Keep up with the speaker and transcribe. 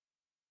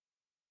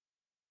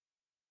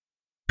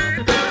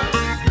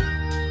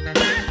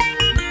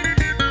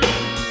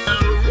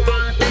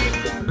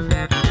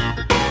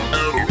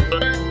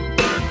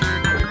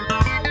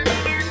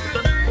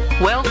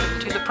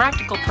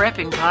Practical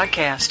Prepping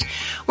Podcast.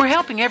 We're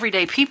helping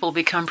everyday people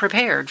become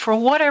prepared for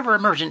whatever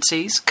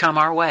emergencies come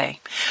our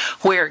way.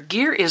 Where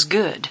gear is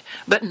good,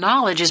 but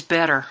knowledge is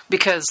better,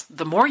 because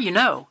the more you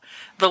know,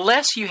 the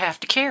less you have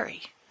to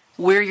carry.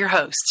 We're your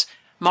hosts,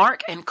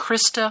 Mark and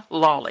Krista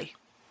Lawley.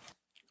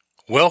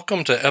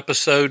 Welcome to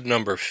episode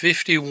number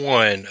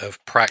 51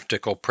 of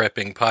Practical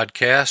Prepping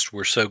Podcast.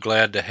 We're so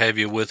glad to have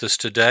you with us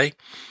today.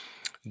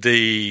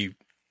 The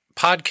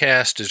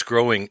podcast is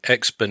growing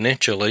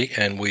exponentially,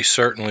 and we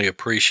certainly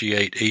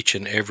appreciate each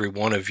and every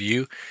one of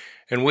you.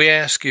 And we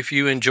ask, if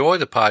you enjoy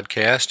the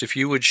podcast, if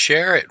you would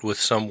share it with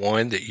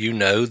someone that you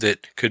know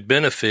that could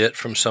benefit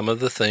from some of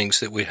the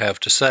things that we have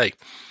to say.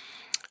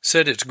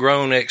 Said it's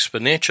grown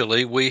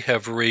exponentially, we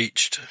have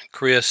reached,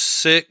 Chris,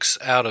 6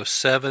 out of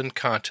 7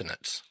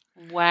 continents.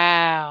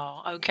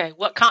 Wow. Okay.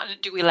 What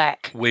continent do we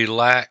lack? We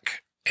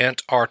lack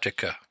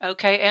Antarctica.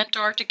 Okay,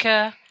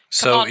 Antarctica.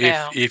 So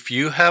if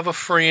you have a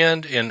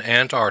friend in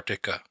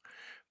Antarctica,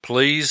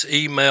 please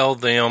email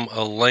them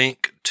a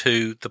link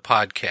to the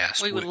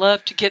podcast. We would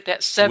love to get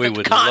that 7th continent. We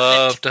would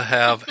love to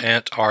have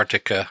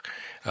Antarctica.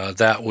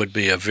 That would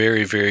be a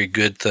very, very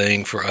good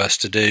thing for us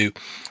to do.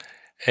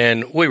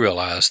 And we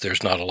realize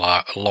there's not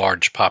a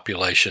large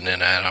population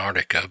in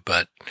Antarctica,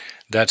 but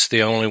that's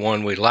the only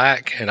one we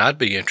lack. And I'd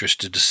be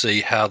interested to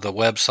see how the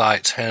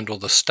websites handle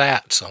the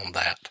stats on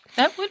that.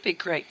 That would be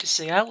great to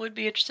see. I would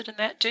be interested in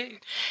that too.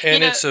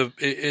 And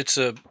it's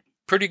a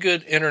pretty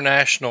good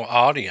international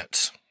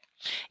audience.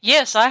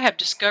 Yes, I have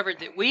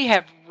discovered that we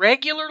have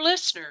regular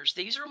listeners.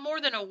 These are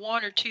more than a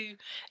 1 or 2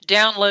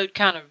 download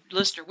kind of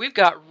listener. We've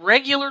got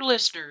regular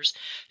listeners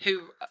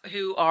who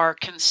are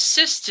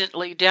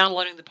consistently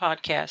downloading the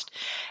podcast.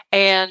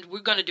 And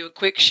we're going to do a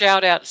quick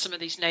shout out to some of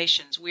these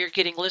nations. We are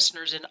getting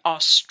listeners in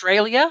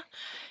Australia,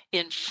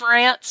 in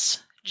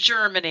France,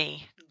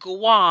 Germany,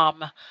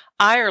 Guam,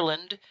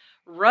 Ireland,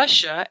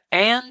 Russia,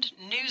 and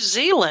New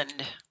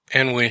Zealand.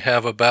 And we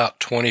have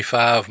about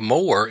 25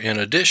 more in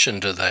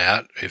addition to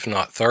that, if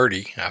not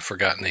 30. I've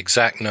forgotten the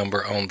exact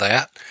number on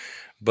that.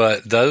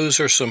 But those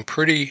are some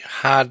pretty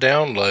high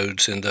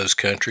downloads in those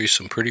countries,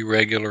 some pretty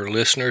regular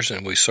listeners,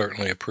 and we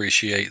certainly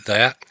appreciate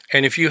that.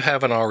 And if you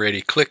haven't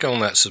already, click on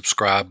that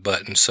subscribe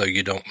button so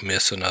you don't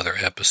miss another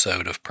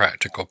episode of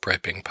Practical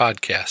Prepping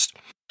Podcast.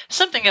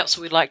 Something else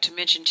we'd like to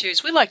mention, too,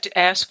 is we'd like to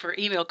ask for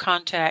email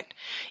contact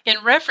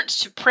in reference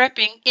to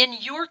prepping in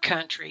your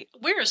country.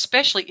 We're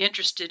especially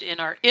interested in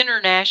our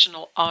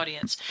international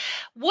audience.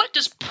 What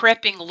does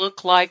prepping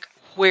look like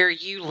where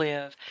you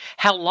live?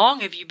 How long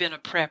have you been a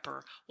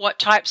prepper? What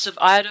types of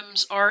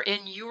items are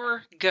in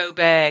your go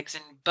bags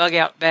and bug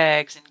out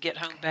bags and get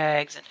home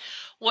bags? And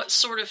what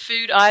sort of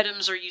food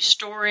items are you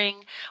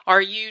storing?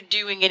 Are you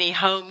doing any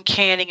home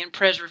canning and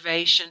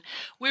preservation?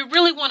 We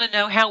really want to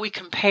know how we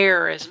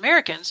compare as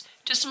Americans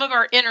to some of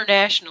our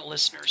international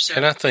listeners. So,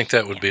 and I think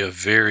that would be a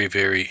very,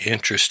 very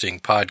interesting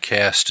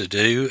podcast to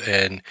do.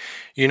 And,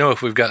 you know,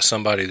 if we've got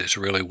somebody that's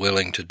really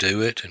willing to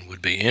do it and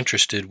would be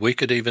interested, we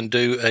could even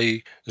do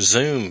a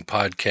Zoom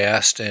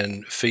podcast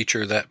and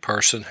feature that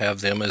person,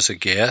 have them as a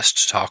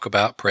guest, talk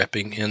about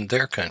prepping in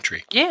their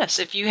country. Yes,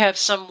 if you have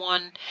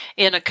someone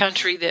in a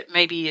country that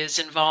maybe is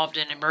involved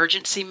in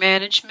emergency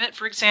management,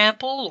 for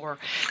example, or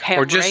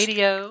ham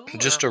radio.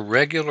 Just a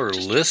regular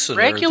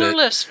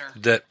listener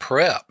that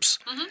preps.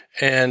 Mm-hmm.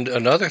 And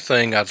another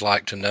thing I'd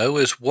like to know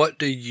is, what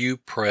do you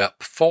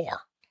prep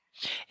for?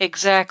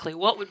 Exactly.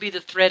 What would be the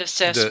threat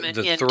assessment?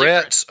 The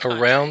threats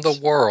around the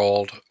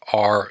world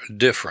are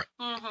different.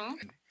 Mm-hmm.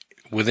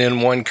 Within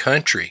one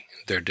country,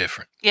 they're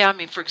different. Yeah, I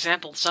mean, for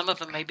example, some of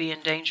them may be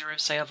in danger of,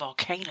 say, a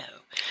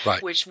volcano,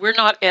 right, which we're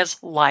not as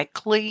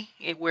likely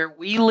where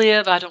we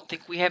live. I don't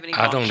think we have any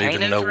volcano threats. I don't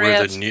even know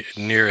where the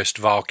nearest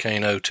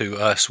volcano to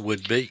us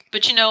would be.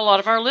 But, you know, a lot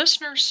of our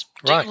listeners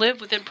do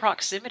live within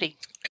proximity.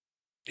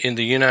 In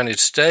the United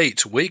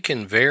States, we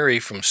can vary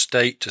from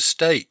state to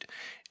state.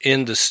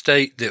 In the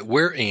state that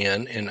we're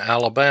in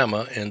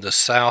Alabama, in the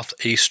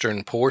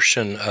southeastern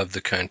portion of the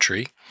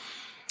country,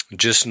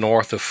 just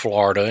north of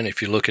Florida, and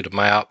if you look at a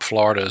map,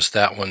 Florida is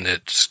that one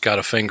that's got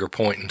a finger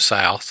pointing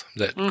south,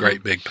 that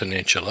great big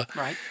peninsula.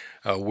 Right.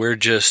 We're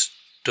just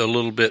a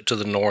little bit to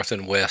the north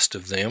and west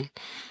of them.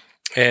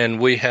 And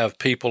we have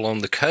people on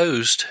the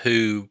coast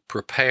who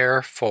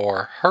prepare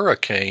for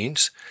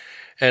hurricanes.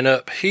 And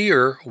up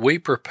here, we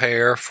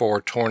prepare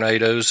for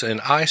tornadoes and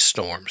ice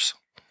storms.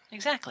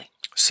 Exactly.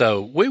 So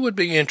we would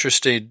be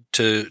interested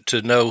to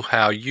know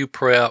how you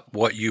prep,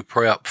 what you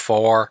prep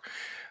for,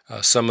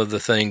 some of the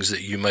things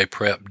that you may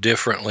prep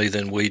differently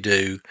than we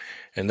do.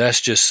 And that's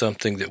just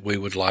something that we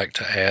would like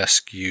to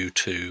ask you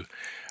to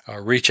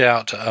reach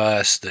out to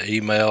us. The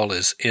email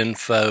is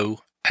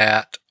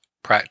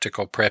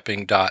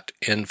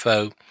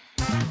info@practicalprepping.info.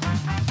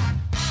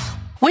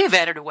 We have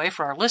added a way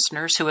for our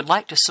listeners who would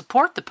like to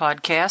support the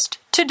podcast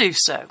to do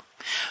so.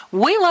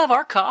 We love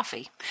our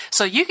coffee,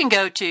 so you can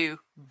go to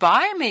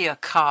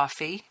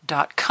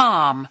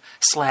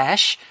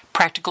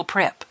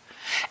buymeacoffee.com/practicalprep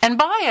and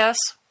buy us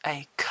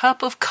a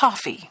cup of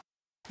coffee.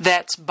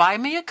 That's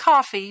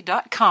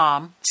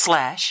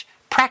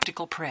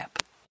buymeacoffee.com/practicalprep.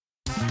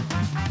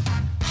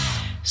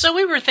 So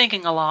we were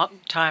thinking a long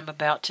time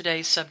about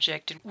today's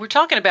subject, and we're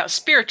talking about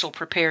spiritual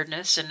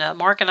preparedness, and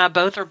Mark and I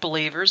both are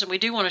believers, and we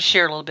do want to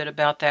share a little bit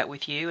about that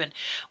with you. And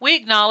we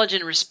acknowledge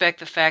and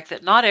respect the fact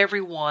that not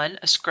everyone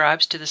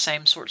ascribes to the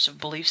same sorts of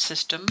belief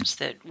systems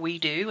that we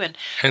do,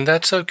 and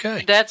that's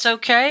okay. That's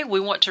okay. We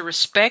want to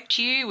respect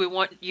you. We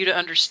want you to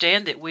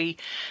understand that we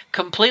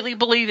completely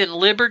believe in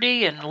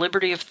liberty and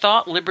liberty of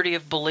thought, liberty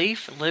of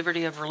belief,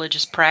 liberty of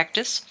religious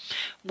practice.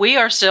 We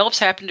ourselves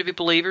happen to be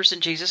believers in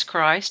Jesus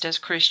Christ. As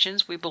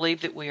Christians, we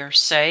believe that we are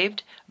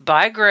saved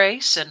by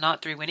grace and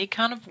not through any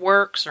kind of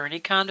works or any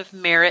kind of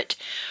merit.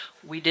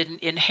 We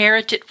didn't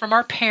inherit it from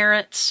our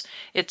parents.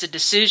 It's a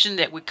decision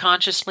that we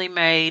consciously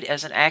made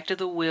as an act of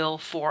the will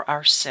for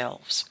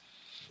ourselves.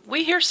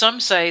 We hear some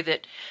say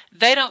that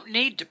they don't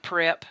need to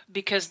prep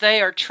because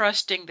they are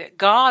trusting that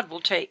God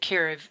will take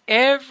care of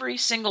every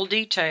single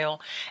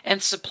detail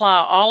and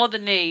supply all of the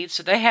needs,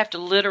 so they have to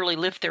literally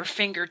lift their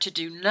finger to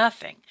do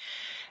nothing.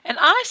 And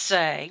I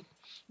say,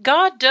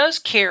 God does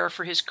care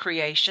for His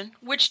creation,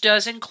 which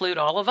does include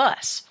all of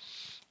us,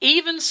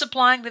 even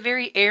supplying the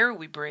very air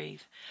we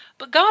breathe.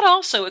 But God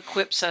also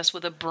equips us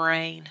with a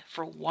brain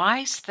for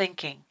wise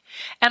thinking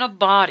and a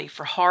body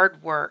for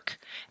hard work.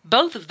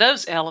 Both of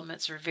those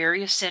elements are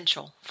very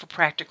essential for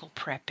practical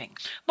prepping.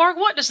 Mark,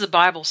 what does the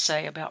Bible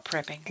say about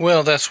prepping?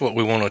 Well, that's what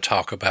we want to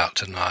talk about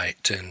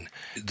tonight. And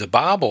the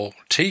Bible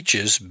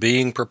teaches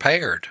being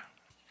prepared.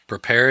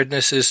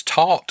 Preparedness is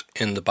taught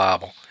in the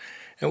Bible.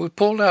 And we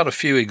pulled out a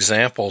few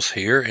examples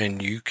here,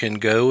 and you can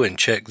go and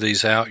check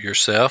these out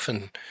yourself.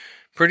 And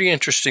pretty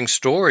interesting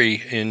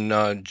story in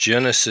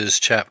Genesis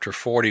chapter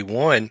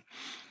 41.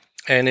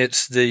 And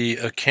it's the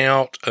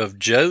account of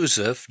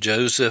Joseph.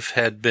 Joseph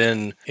had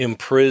been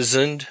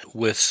imprisoned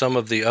with some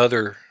of the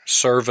other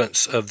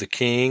servants of the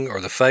king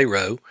or the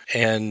Pharaoh.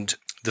 And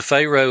the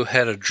Pharaoh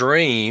had a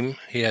dream.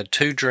 He had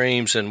two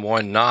dreams in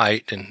one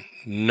night, and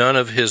none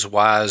of his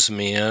wise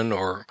men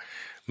or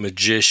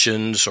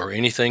magicians or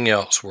anything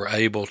else were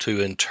able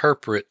to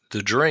interpret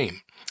the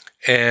dream.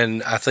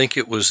 And I think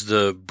it was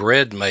the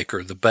bread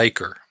maker, the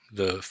baker,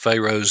 the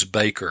Pharaoh's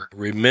baker,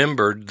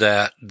 remembered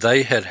that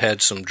they had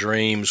had some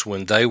dreams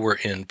when they were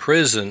in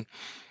prison,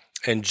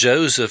 and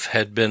Joseph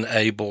had been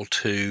able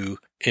to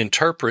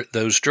interpret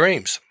those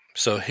dreams.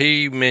 So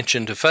he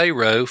mentioned to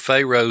Pharaoh.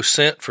 Pharaoh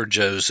sent for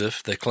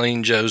Joseph. They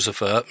cleaned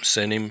Joseph up,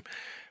 sent him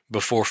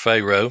before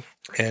Pharaoh.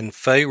 And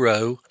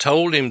Pharaoh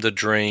told him the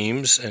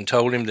dreams and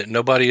told him that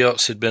nobody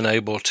else had been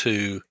able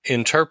to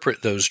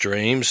interpret those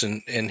dreams.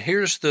 And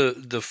here's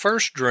the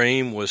first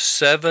dream was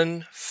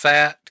 7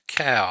 fat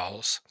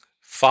cows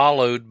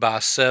followed by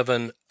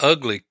 7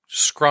 ugly,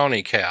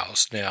 scrawny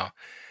cows. Now,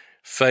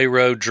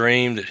 Pharaoh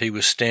dreamed that he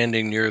was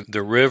standing near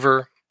the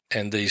river,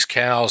 and these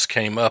cows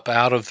came up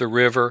out of the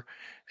river,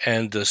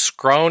 and the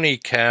scrawny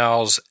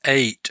cows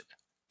ate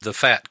the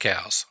fat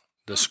cows.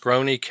 The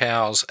scrawny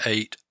cows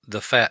ate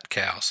the fat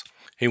cows.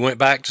 He went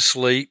back to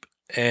sleep,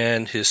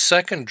 and his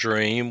second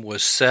dream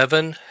was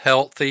 7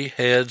 healthy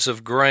heads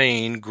of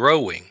grain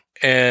growing,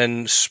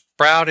 and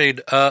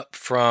sprouted up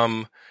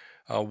from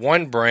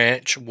one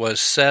branch was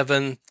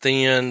 7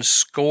 thin,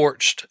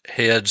 scorched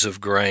heads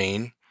of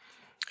grain,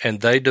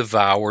 and they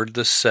devoured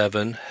the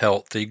 7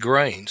 healthy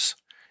grains.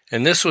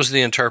 And this was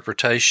the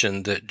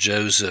interpretation that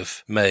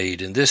Joseph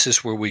made, and this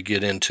is where we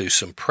get into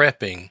some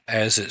prepping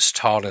as it's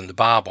taught in the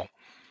Bible.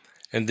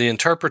 And the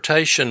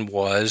interpretation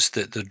was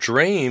that the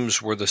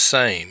dreams were the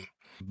same.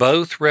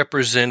 Both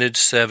represented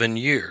 7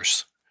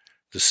 years.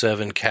 The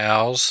 7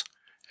 cows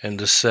and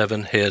the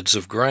 7 heads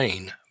of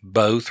grain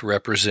both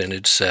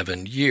represented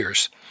 7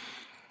 years.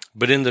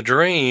 But in the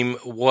dream,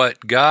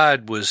 what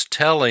God was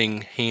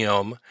telling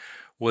him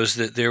was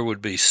that there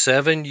would be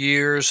 7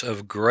 years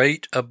of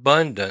great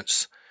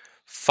abundance,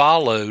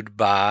 followed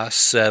by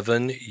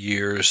 7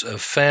 years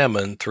of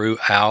famine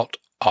throughout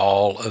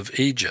all of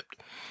Egypt.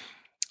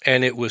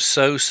 And it was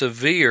so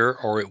severe,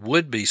 or it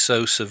would be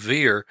so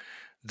severe,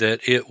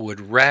 that it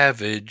would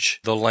ravage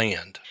the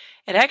land.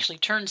 It actually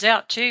turns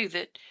out, too,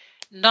 that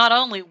not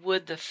only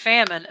would the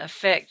famine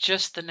affect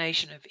just the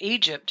nation of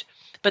Egypt,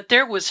 but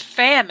there was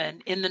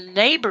famine in the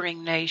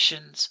neighboring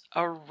nations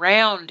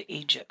around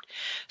Egypt.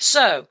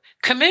 So,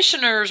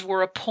 commissioners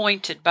were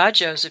appointed by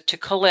Joseph to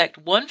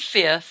collect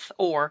 1/5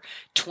 or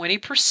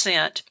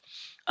 20%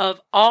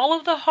 of all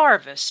of the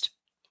harvest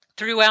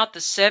throughout the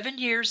 7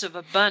 years of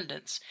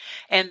abundance,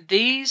 and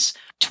these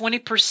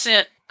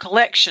 20%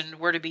 collection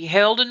were to be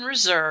held in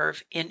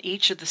reserve in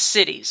each of the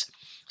cities.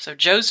 So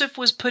Joseph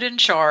was put in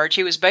charge.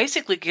 He was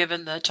basically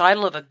given the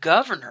title of a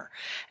governor,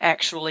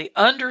 actually,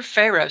 under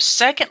Pharaoh,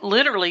 second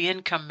literally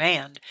in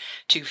command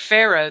to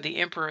Pharaoh, the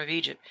emperor of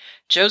Egypt.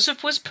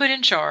 Joseph was put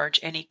in charge,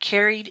 and he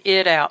carried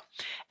it out.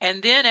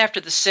 And then after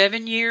the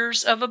 7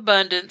 years of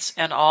abundance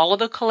and all of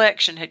the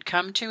collection had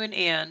come to an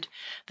end,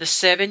 the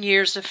 7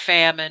 years of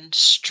famine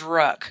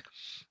struck.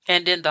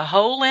 And in the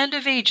whole land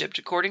of Egypt,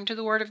 according to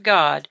the word of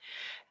God,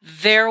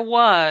 there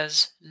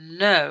was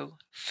no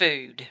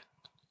food.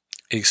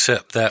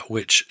 except that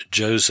which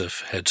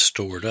Joseph had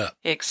stored up.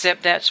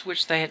 Except that's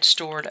which they had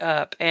stored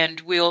up.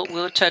 And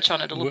we'll touch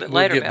on it a little bit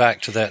We'll later. get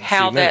back to that in a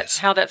few minutes.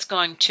 How that's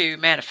going to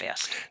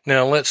manifest.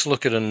 Now let's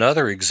look at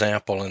another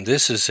example, and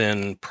this is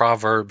in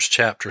Proverbs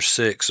chapter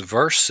 6,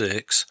 verse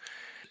 6.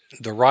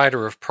 The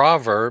writer of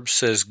Proverbs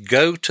says,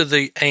 "Go to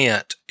the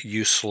ant,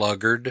 you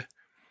sluggard,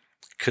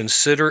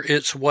 consider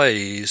its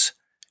ways,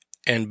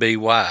 and be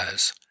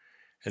wise."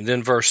 And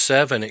then verse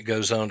 7, it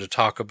goes on to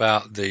talk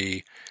about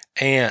the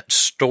ant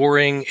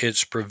storing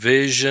its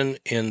provision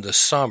in the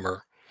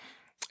summer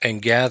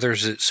and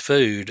gathers its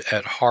food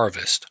at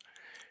harvest.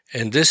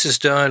 And this is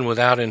done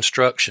without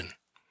instruction.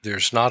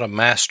 There's not a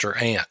master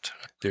ant.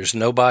 There's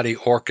nobody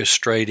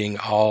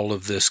orchestrating all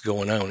of this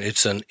going on.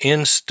 It's an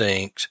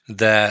instinct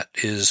that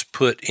is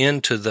put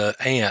into the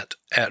ant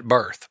at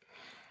birth.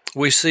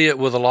 We see it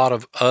with a lot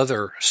of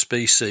other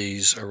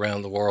species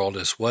around the world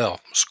as well.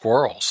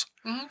 Squirrels.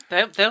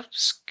 Mm-hmm. They'll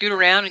scoot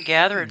around and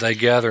gather. They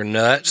gather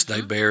nuts. Mm-hmm.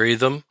 They bury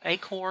them.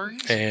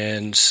 Acorns.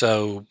 And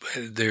so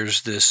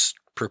there's this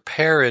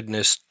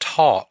preparedness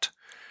taught.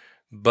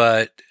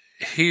 But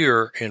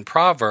here in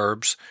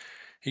Proverbs,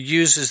 he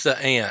uses the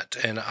ant.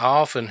 And I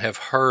often have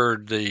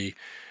heard the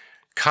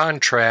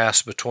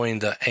contrast between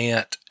the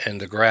ant and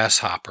the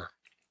grasshopper.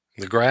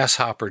 The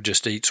grasshopper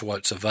just eats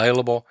what's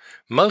available.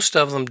 Most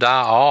of them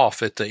die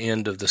off at the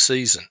end of the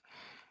season,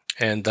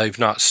 and they've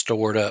not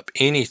stored up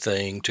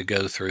anything to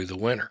go through the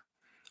winter.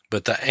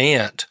 But the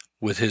ant,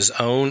 with his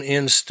own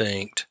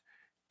instinct,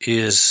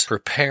 is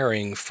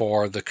preparing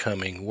for the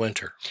coming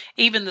winter.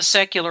 Even the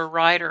secular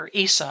writer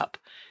Aesop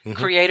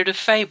created a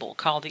fable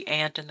called The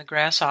Ant and the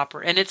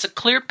Grasshopper, and it's a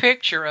clear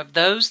picture of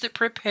those that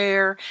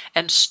prepare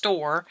and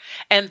store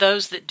and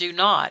those that do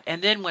not.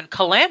 And then when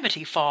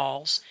calamity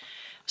falls,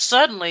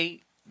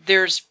 suddenly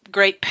there's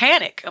great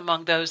panic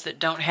among those that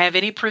don't have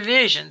any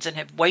provisions and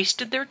have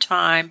wasted their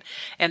time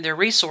and their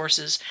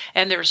resources,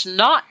 and there's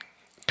not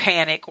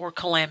panic or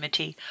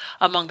calamity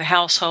among the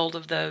household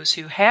of those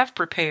who have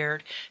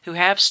prepared, who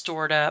have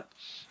stored up,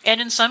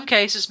 and in some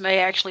cases may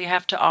actually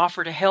have to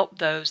offer to help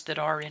those that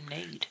are in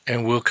need.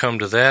 And we'll come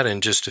to that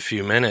in just a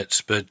few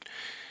minutes, but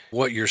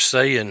what you're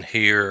saying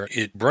here,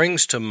 it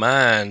brings to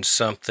mind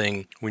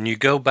something. When you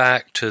go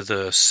back to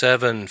the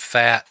 7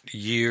 fat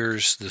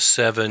years, the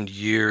 7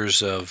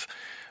 years of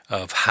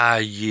high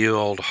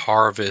yield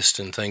harvest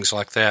and things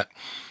like that,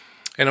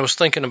 and I was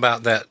thinking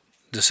about that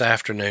this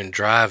afternoon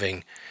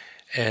driving,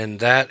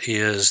 and that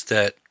is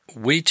that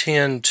we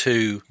tend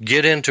to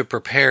get into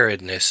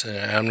preparedness,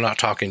 and I'm not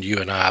talking to you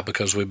and I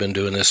because we've been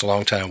doing this a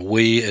long time.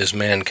 We as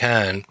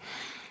mankind,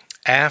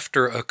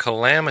 after a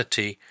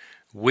calamity,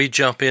 we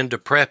jump into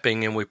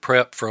prepping and we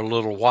prep for a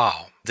little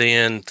while.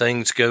 Then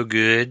things go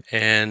good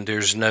and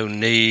there's no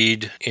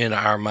need in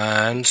our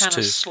minds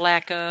to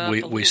slack up.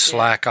 We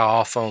slack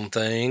off on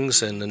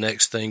things, and the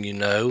next thing you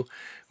know,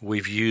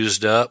 we've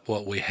used up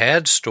what we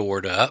had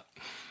stored up.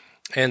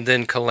 And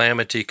then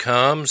calamity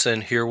comes,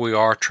 and here we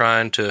are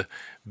trying to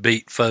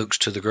beat folks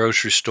to the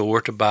grocery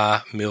store to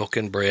buy milk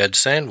and bread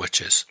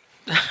sandwiches.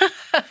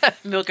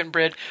 Milk and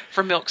bread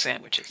for milk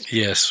sandwiches.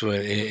 Yes,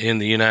 in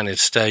the United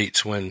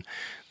States, when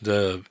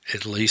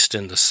at least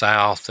in the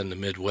South and the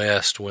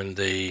Midwest, when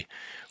the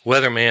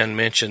weatherman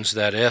mentions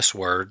that S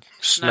word,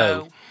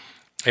 snow,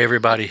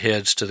 everybody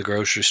heads to the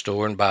grocery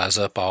store and buys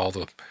up all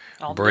the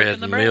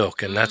bread and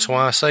milk. And that's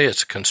why I say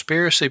it's a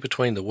conspiracy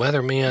between the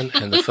weathermen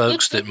and the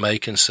folks that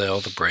make and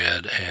sell the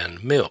bread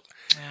and milk.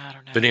 I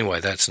don't know. But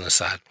anyway, that's an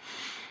aside.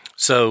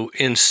 So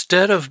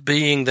instead of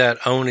being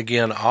that on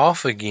again,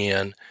 off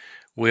again,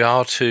 we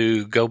ought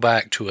to go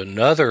back to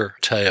another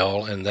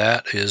tale, and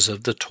that is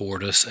of the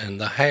tortoise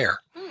and the hare.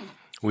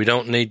 We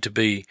don't need to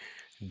be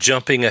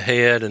jumping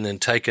ahead and then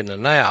taking a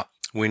nap.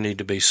 We need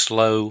to be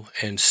slow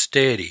and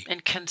steady.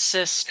 And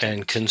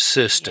consistent.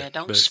 Yeah,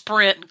 don't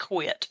sprint and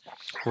quit.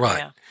 Right.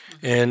 Yeah.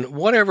 And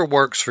whatever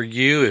works for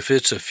you, if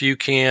it's a few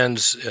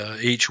cans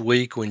each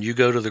week when you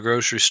go to the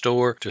grocery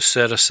store to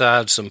set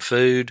aside some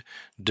food,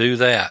 do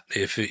that.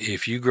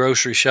 If you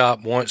grocery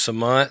shop once a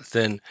month,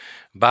 then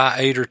buy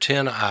 8 or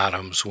 10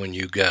 items when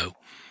you go.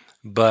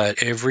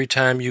 But every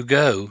time you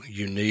go,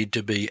 you need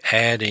to be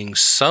adding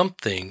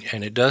something,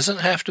 and it doesn't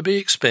have to be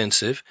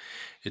expensive.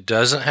 It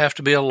doesn't have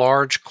to be a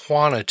large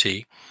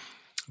quantity,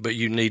 but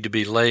you need to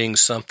be laying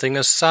something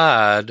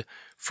aside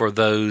for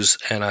those,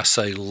 and I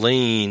say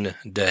lean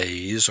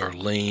days or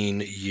lean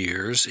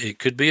years. It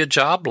could be a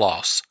job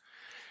loss.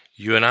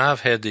 You and I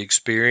have had the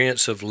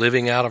experience of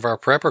living out of our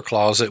prepper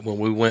closet when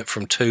we went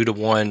from 2 to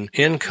 1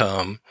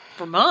 income.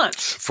 For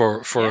months.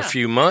 For a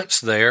few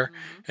months there.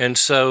 Mm-hmm. And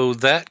so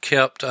that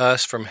kept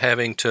us from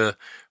having to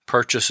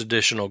purchase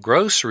additional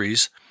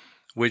groceries,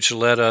 which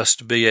led us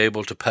to be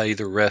able to pay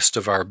the rest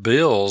of our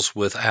bills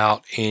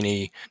without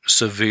any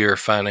severe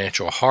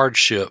financial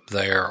hardship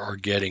there or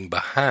getting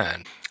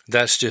behind.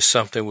 That's just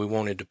something we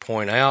wanted to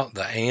point out.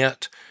 The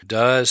ant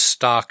does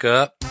stock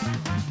up.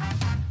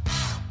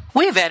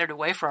 We have added a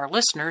way for our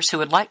listeners who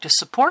would like to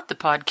support the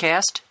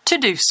podcast to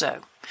do so.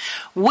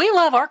 We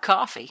love our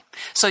coffee,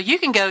 so you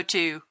can go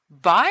to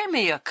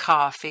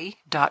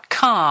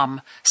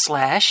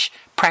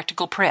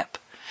buymeacoffee.com/practicalprep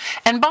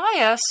and buy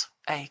us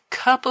a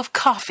cup of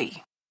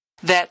coffee.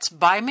 That's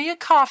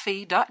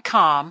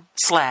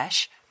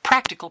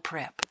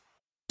buymeacoffee.com/practicalprep.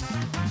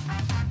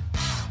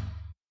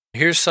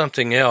 Here's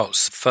something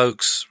else.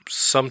 Folks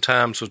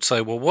sometimes would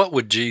say, well, what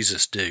would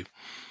Jesus do?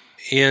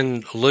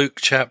 In Luke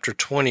chapter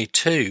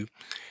 22,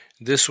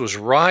 this was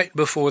right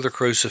before the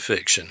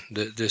crucifixion.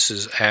 This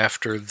is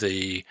after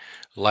the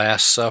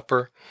Last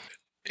Supper.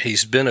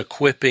 He's been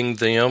equipping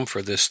them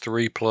for this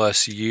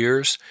 3+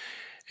 years.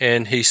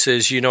 And he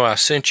says, I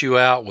sent you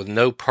out with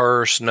no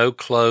purse, no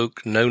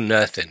cloak, no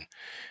nothing,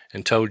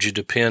 and told you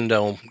to depend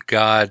on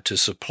God to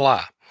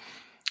supply.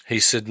 He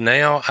said,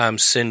 now I'm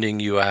sending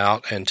you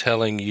out and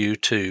telling you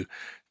to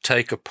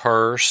take a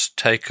purse,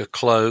 take a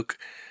cloak.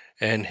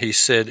 And he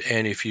said,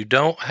 and if you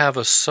don't have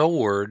a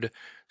sword,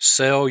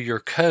 sell your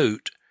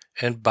coat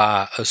and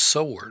buy a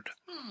sword.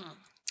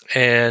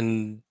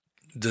 And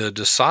the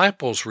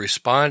disciples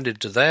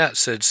responded to that,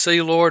 said,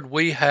 see, Lord,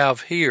 we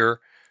have here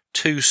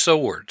 2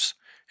 swords.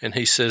 And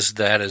he says,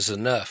 that is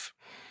enough.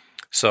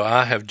 So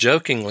I have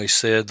jokingly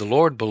said the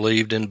Lord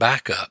believed in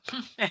backup.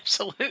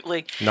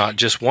 Absolutely. Not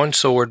just 1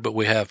 sword, but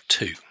we have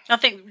 2. I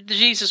think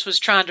Jesus was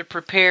trying to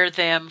prepare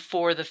them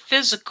for the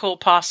physical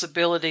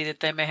possibility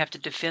that they may have to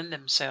defend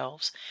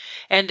themselves.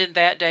 And in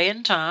that day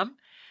and time,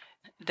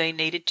 they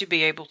needed to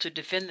be able to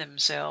defend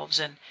themselves.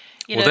 And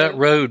that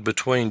road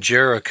between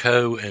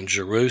Jericho and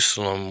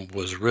Jerusalem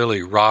was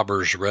really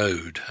robber's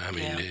road. I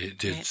mean,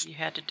 you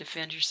had to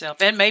defend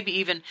yourself and maybe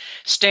even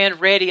stand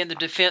ready in the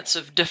defense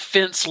of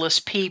defenseless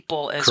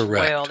people as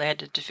well. They had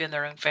to defend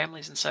their own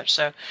families and such.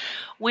 So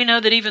we know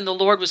that even the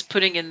Lord was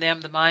putting in them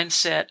the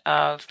mindset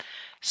of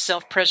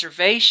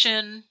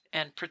self-preservation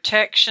and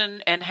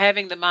protection and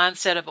having the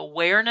mindset of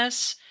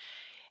awareness.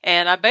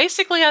 And I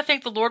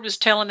think the Lord was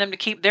telling them to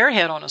keep their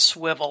head on a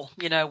swivel.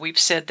 We've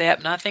said that,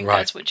 and I think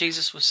that's what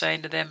Jesus was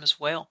saying to them as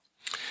well.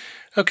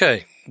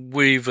 Okay,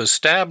 we've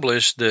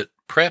established that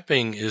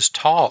prepping is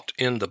taught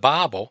in the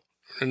Bible.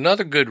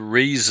 Another good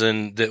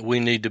reason that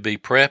we need to be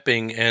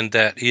prepping, and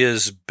that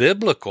is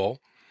biblical,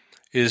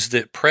 is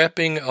that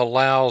prepping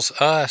allows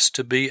us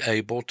to be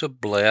able to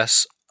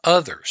bless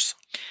others.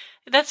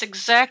 That's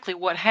exactly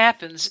what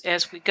happens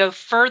as we go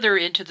further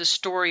into the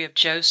story of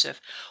Joseph.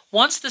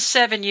 Once the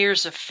 7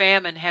 years of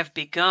famine have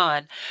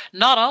begun,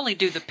 not only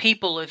do the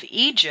people of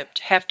Egypt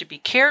have to be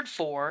cared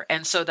for,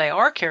 and so they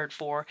are cared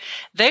for,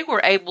 they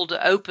were able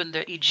to open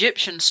the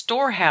Egyptian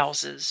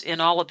storehouses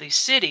in all of these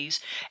cities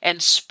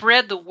and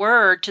spread the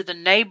word to the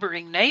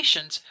neighboring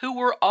nations who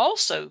were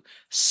also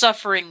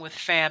suffering with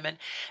famine,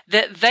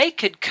 that they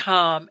could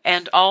come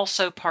and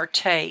also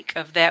partake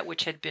of that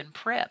which had been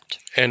prepped.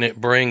 And it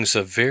brings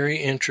a very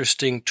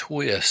interesting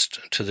twist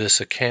to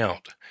this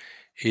account.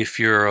 If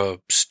you're a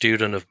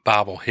student of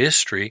Bible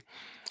history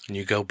and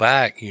you go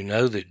back, you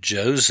know that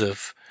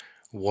Joseph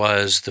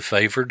was the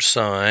favored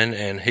son,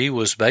 and he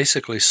was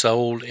basically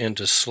sold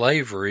into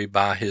slavery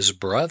by his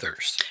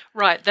brothers.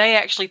 Right. They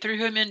actually threw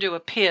him into a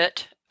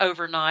pit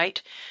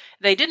overnight.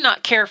 They did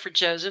not care for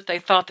Joseph. They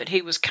thought that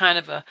he was kind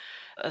of a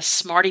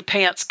smarty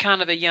pants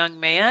kind of a young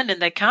man,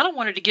 and they kind of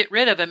wanted to get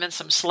rid of him, and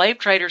some slave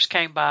traders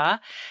came by.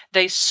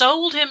 They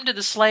sold him to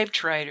the slave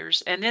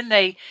traders, and then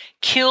they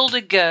killed a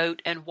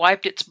goat and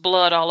wiped its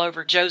blood all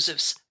over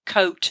Joseph's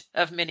coat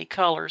of many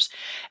colors,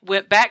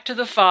 went back to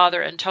the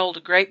father and told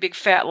a great big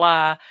fat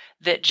lie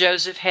that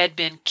Joseph had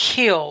been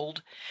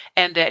killed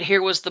and that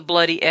here was the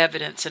bloody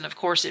evidence. And of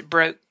course it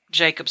broke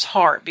Jacob's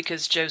heart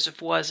because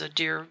Joseph was a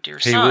dear son.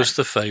 He was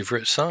the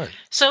favorite son.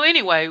 So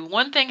anyway,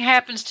 one thing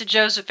happens to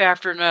Joseph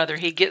after another.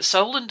 He gets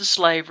sold into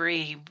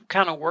slavery. He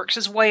kind of works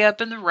his way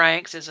up in the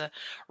ranks as a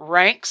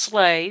rank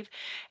slave.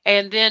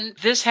 And then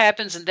this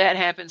happens and that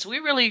happens. We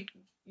really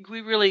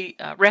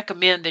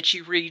recommend that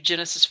you read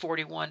Genesis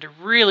 41 to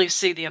really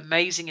see the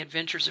amazing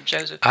adventures of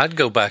Joseph. I'd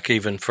go back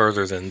even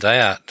further than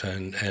that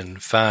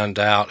and find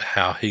out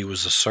how he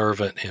was a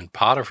servant in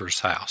Potiphar's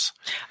house.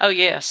 Oh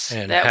yes,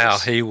 and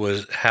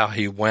how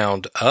he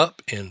wound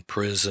up in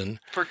prison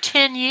for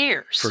 10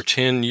 years. For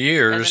 10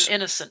 years, as an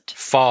innocent,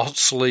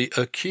 falsely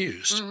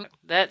accused.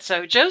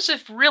 So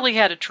Joseph really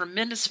had a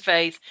tremendous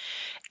faith.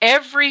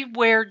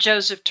 Everywhere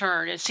Joseph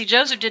turned, and see,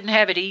 Joseph didn't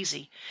have it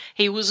easy.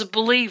 He was a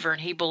believer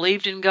and he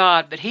believed in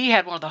God, but he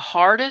had one of the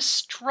hardest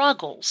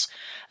struggles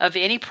of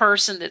any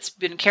person that's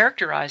been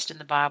characterized in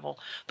the Bible.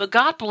 But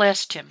God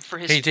blessed him for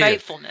his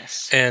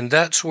faithfulness. And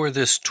that's where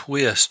this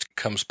twist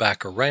comes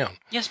back around.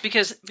 Yes,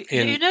 because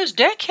who knows,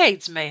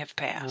 decades may have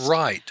passed.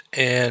 Right,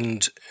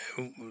 and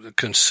a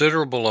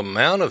considerable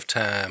amount of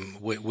time,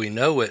 we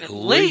know at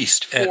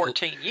least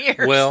 14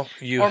 years. Well,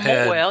 you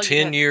had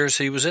 10 years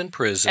he was in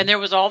prison. And there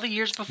was all the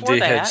years before that.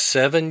 He had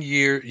 7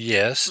 years,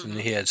 yes, and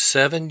he had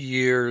 7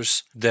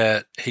 years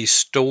that he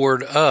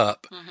stored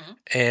up,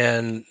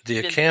 and the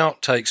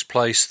account takes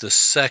place the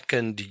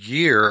second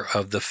year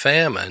of the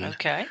famine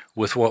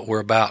with what we're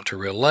about to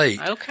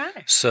relate. Okay.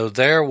 So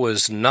there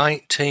was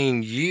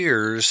 19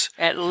 years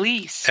at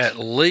least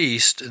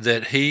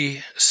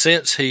that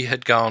since he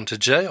had gone to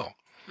jail.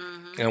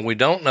 and we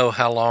don't know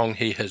how long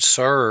he had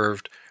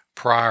served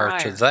prior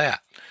to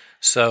that.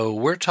 So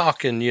we're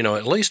talking,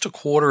 at least a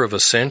quarter of a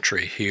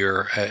century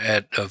here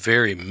at a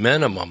very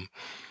minimum.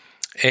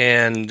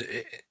 And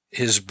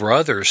his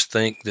brothers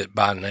think that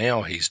by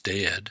now he's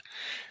dead.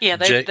 Yeah,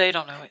 they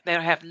don't know. They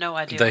have no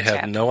idea. They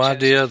have no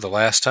idea. The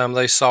last time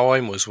they saw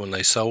him was when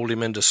they sold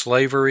him into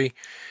slavery.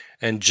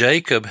 And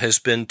Jacob has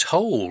been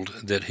told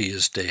that he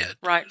is dead.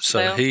 Right.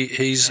 So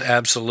he's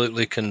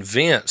absolutely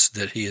convinced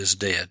that he is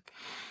dead.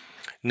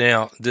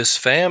 Now, this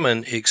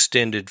famine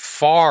extended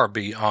far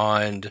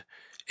beyond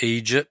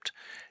Egypt,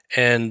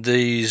 and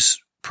these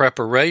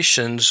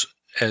preparations,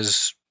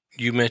 as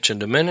you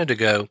mentioned a minute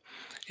ago,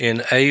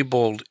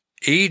 enabled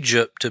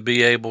Egypt to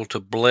be able to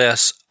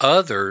bless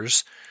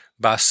others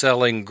by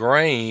selling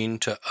grain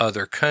to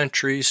other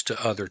countries,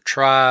 to other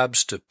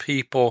tribes, to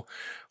people,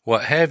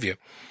 what have you.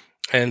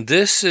 And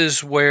this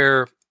is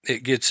where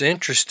it gets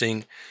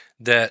interesting,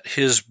 that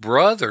his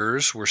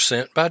brothers were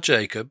sent by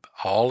Jacob,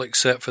 all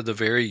except for the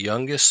very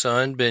youngest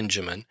son,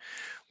 Benjamin,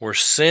 were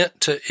sent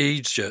to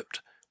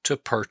Egypt to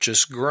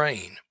purchase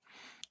grain.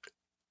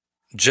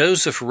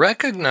 Joseph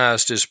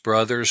recognized his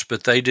brothers,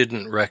 but they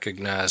didn't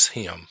recognize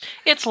him.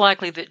 It's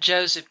likely that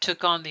Joseph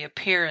took on the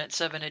appearance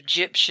of an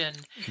Egyptian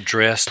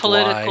dressed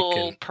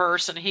political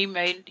person. He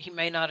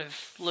may not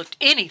have looked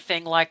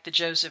anything like the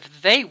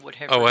Joseph they would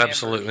have remembered.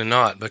 Absolutely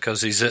not,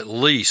 because he's at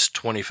least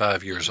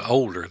 25 years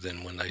older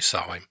than when they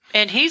saw him.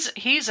 And he's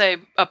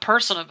a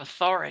person of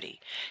authority.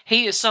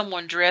 He is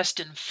someone dressed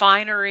in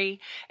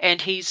finery,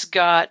 and he's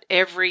got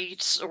every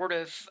sort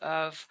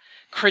of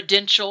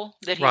credential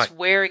that he's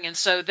wearing. And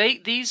so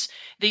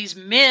these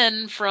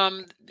men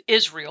from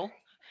Israel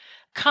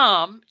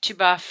come to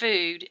buy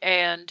food,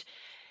 and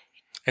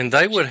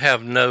they would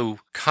have no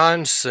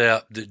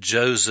concept that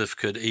Joseph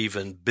could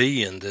even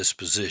be in this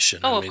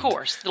position. Of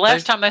course. The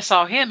last time they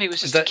saw him, he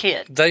was just a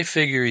kid. They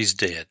figure he's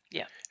dead.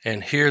 Yeah.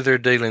 And here they're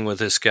dealing with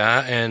this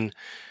guy, and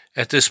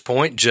at this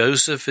point,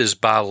 Joseph is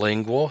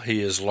bilingual.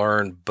 He has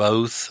learned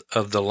both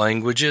of the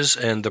languages,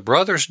 and the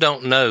brothers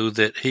don't know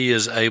that he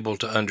is able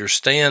to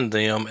understand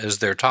them as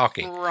they're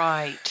talking.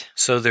 Right.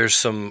 So there's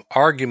some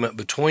argument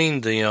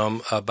between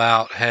them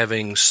about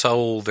having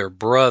sold their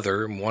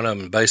brother. One of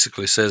them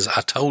basically says,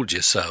 "I told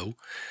you so."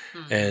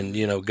 Mm-hmm.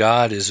 And,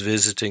 God is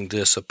visiting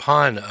this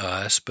upon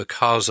us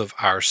because of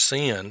our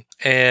sin.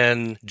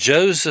 And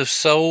Joseph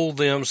sold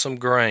them some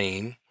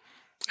grain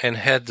and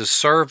had the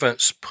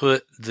servants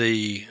put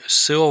the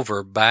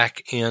silver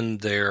back in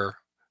their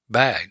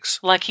bags.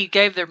 Like he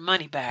gave their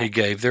money back. He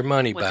gave their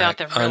money back,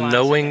 them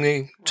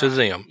unknowingly to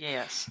them.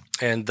 Yes.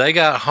 And they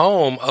got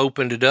home,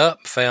 opened it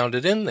up, found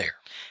it in there.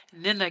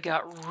 And then they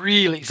got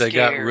really scared. They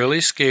got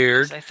really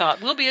scared. They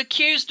thought, we'll be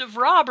accused of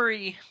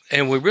robbery.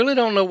 And we really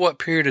don't know what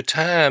period of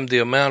time the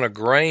amount of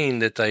grain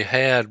that they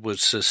had would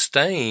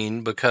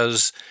sustain,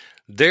 because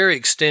their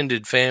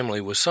extended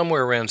family was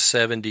somewhere around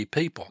 70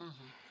 people. Mm-hmm.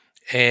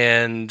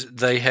 And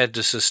they had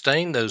to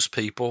sustain those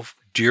people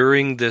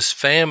during this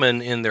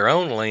famine in their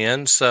own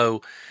land.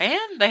 And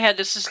they had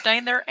to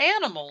sustain their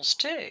animals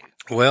too.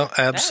 Well,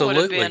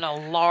 absolutely. That would have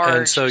been a large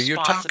And so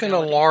you're talking a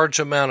large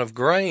amount of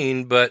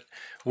grain, but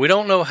we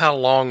don't know how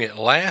long it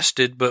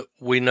lasted, but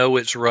we know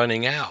it's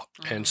running out.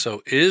 Mm-hmm. And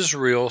so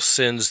Israel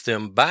sends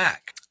them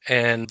back.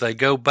 And they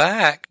go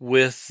back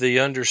with the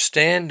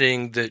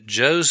understanding that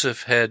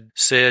Joseph had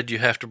said, you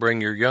have to bring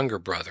your younger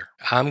brother.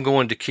 I'm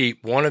going to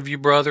keep one of you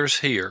brothers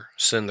here,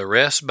 send the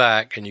rest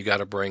back, and you got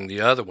to bring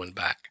the other one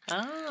back.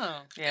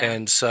 Oh, yeah.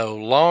 And so,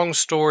 long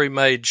story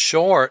made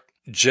short,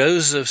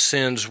 Joseph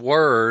sends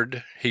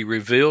word. He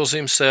reveals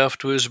himself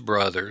to his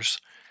brothers.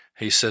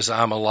 He says,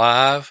 I'm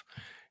alive.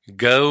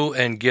 Go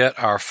and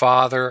get our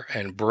father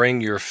and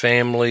bring your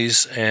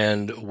families,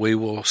 and we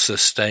will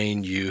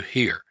sustain you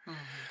here. Mm-hmm.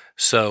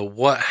 So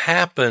what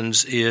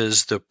happens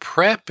is the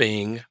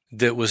prepping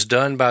that was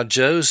done by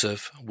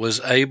Joseph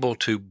was able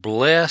to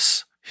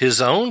bless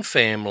his own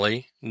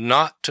family,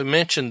 not to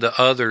mention the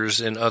others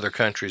in other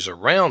countries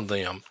around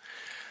them.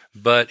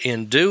 But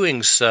in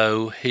doing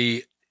so,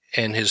 he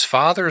and his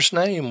father's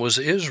name was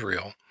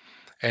Israel,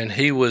 and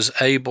he was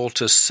able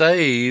to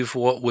save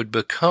what would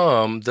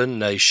become the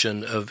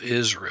nation of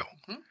Israel.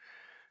 Mm-hmm.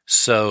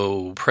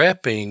 So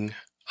prepping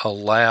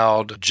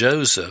allowed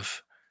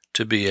Joseph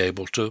to be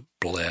able to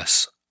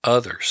bless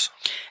others.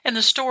 And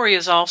the story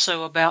is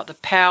also about the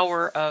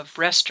power of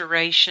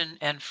restoration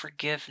and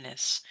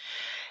forgiveness.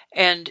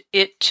 And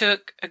it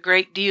took a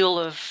great deal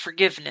of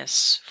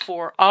forgiveness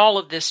for all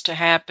of this to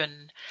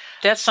happen.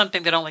 That's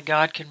something that only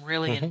God can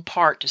really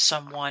impart to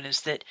someone,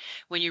 is that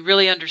when you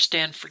really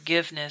understand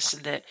forgiveness,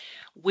 and that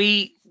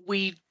we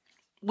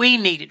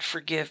need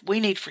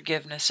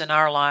forgiveness in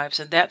our lives,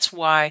 and that's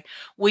why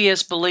we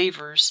as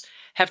believers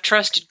have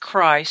trusted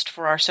Christ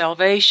for our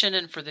salvation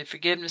and for the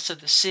forgiveness of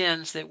the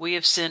sins that we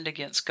have sinned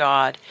against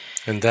God.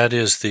 And that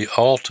is the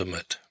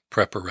ultimate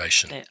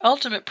preparation. The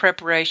ultimate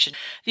preparation.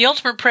 The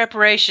ultimate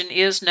preparation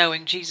is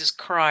knowing Jesus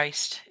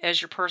Christ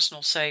as your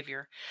personal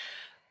Savior.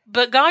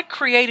 But God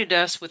created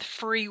us with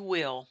free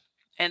will.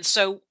 And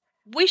so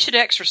we should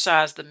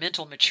exercise the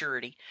mental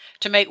maturity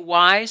to make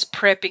wise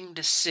prepping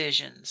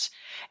decisions.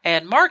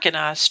 And Mark and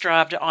I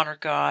strive to honor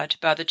God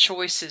by the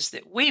choices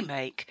that we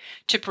make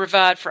to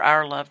provide for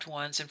our loved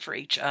ones and for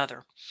each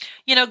other.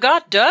 You know,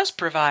 God does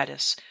provide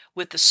us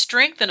with the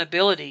strength and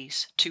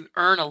abilities to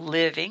earn a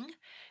living,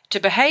 to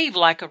behave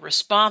like a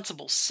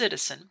responsible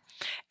citizen,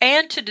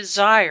 and to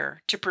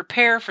desire to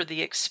prepare for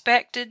the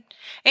expected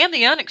and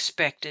the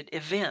unexpected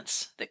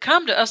events that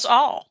come to us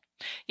all.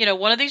 You know,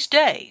 one of these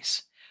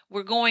days,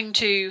 we're going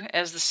to,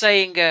 as the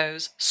saying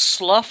goes,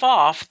 slough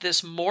off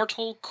this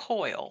mortal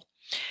coil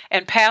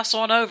and pass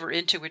on over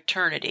into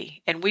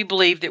eternity. And we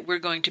believe that we're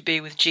going to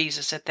be with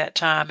Jesus at that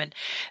time. And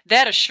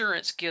that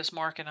assurance gives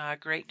Mark and I a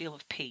great deal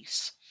of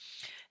peace.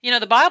 You know,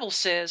 the Bible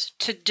says,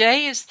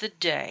 today is the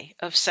day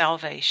of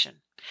salvation.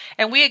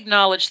 And we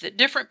acknowledge that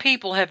different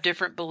people have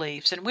different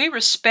beliefs, and we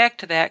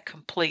respect that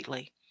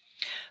completely.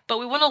 But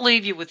we want to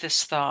leave you with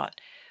this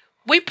thought.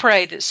 We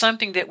pray that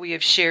something that we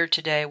have shared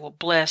today will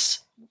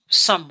bless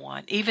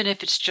someone, even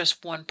if it's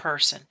just one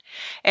person.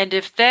 And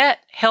if that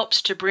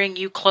helps to bring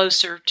you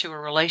closer to a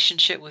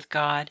relationship with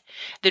God,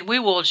 then we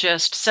will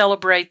just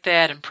celebrate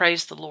that and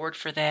praise the Lord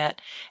for that.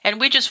 And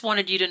we just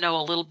wanted you to know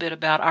a little bit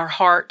about our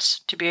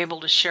hearts, to be able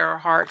to share our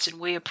hearts, and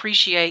we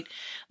appreciate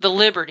the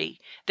liberty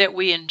that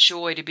we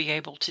enjoy to be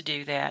able to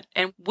do that.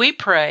 And we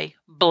pray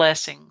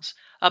blessings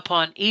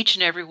upon each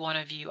and every one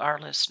of you, our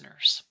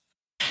listeners.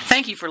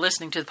 Thank you for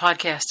listening to the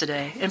podcast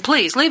today, and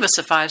please leave us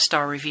a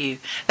 5-star review.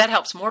 That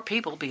helps more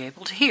people be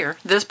able to hear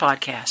this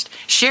podcast.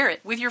 Share it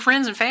with your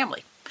friends and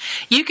family.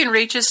 You can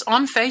reach us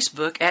on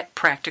Facebook at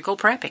Practical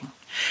Prepping,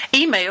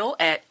 email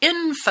at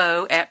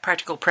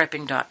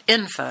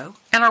info@practicalprepping.info,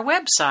 and our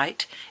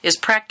website is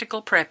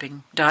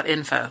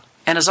practicalprepping.info.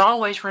 And as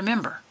always,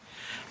 remember,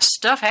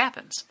 stuff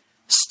happens.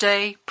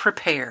 Stay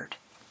prepared.